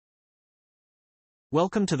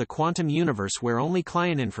Welcome to the quantum universe where only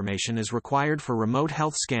client information is required for remote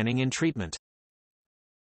health scanning and treatment.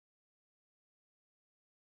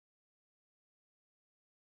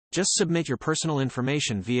 Just submit your personal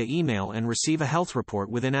information via email and receive a health report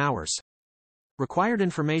within hours. Required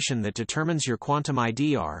information that determines your quantum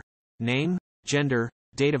ID are name, gender,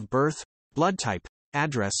 date of birth, blood type,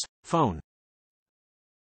 address, phone.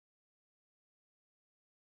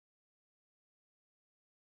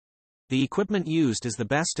 The equipment used is the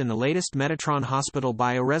best in the latest Metatron Hospital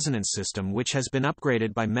Bioresonance System, which has been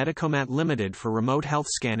upgraded by Metatron Limited for remote health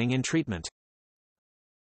scanning and treatment.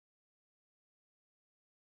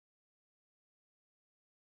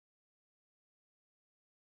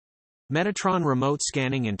 Metatron Remote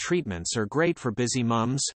scanning and treatments are great for busy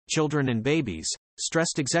moms, children and babies,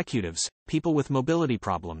 stressed executives, people with mobility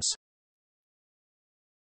problems.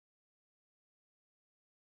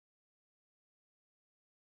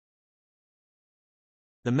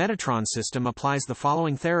 The Metatron system applies the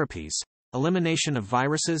following therapies: elimination of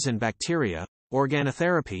viruses and bacteria,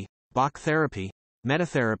 organotherapy, Bach therapy,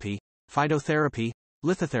 metatherapy, phytotherapy,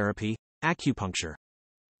 lithotherapy, acupuncture.